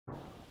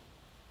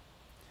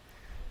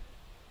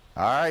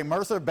All right,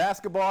 Mercer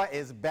basketball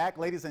is back,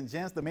 ladies and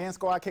gents. The men's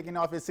squad kicking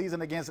off its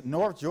season against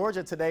North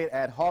Georgia today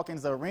at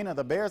Hawkins Arena.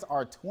 The Bears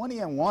are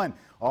 20-1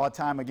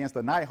 all-time against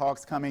the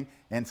Nighthawks coming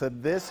into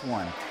this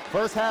one.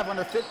 First half,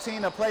 under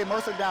 15 to play.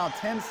 Mercer down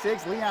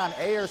 10-6. Leon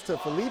Ayers to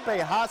Felipe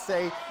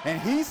Haase, and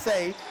he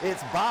say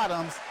it's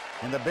bottoms,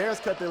 and the Bears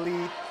cut the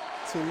lead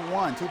to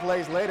 1. 2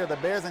 plays later, the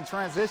Bears in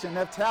transition.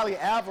 Neftali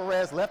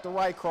Alvarez, left to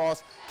right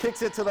cross,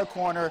 kicks it to the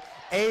corner.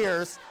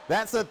 Ayers,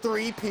 that's a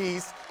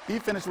three-piece. He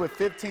finished with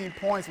 15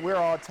 points. We're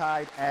all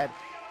tied at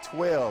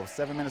 12.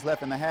 7 minutes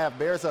left in the half.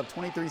 Bears up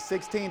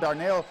 23-16.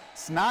 Darnell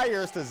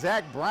Snyers to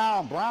Zach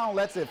Brown. Brown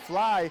lets it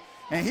fly,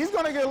 and he's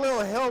going to get a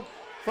little help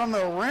from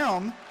the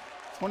rim.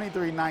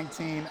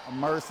 23-19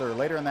 Mercer.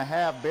 Later in the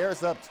half,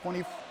 Bears up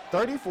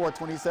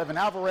 34-27.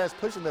 Alvarez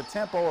pushing the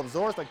tempo,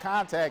 absorbs the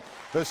contact.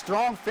 The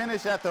strong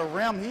finish at the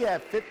rim. He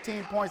had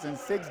 15 points and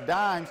 6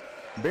 dimes.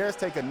 Bears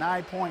take a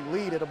 9-point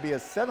lead. It'll be a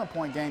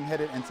 7-point game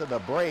headed into the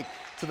break.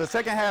 To the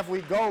second half we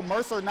go.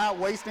 Mercer not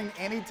wasting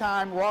any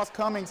time. Ross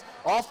Cummings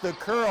off the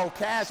curl.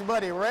 Cash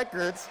Buddy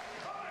Records.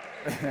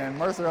 And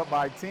Mercer up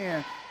by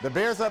 10. The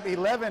Bears up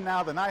 11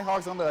 now. The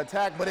Nighthawks on the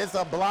attack, but it's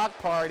a block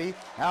party.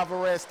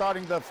 Alvarez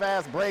starting the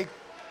fast break.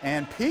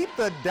 And Pete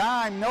the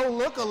dime, no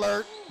look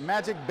alert.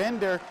 Magic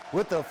Bender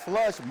with the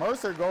flush.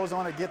 Mercer goes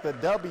on to get the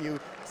W.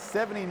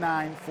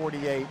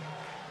 79-48,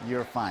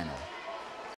 your final.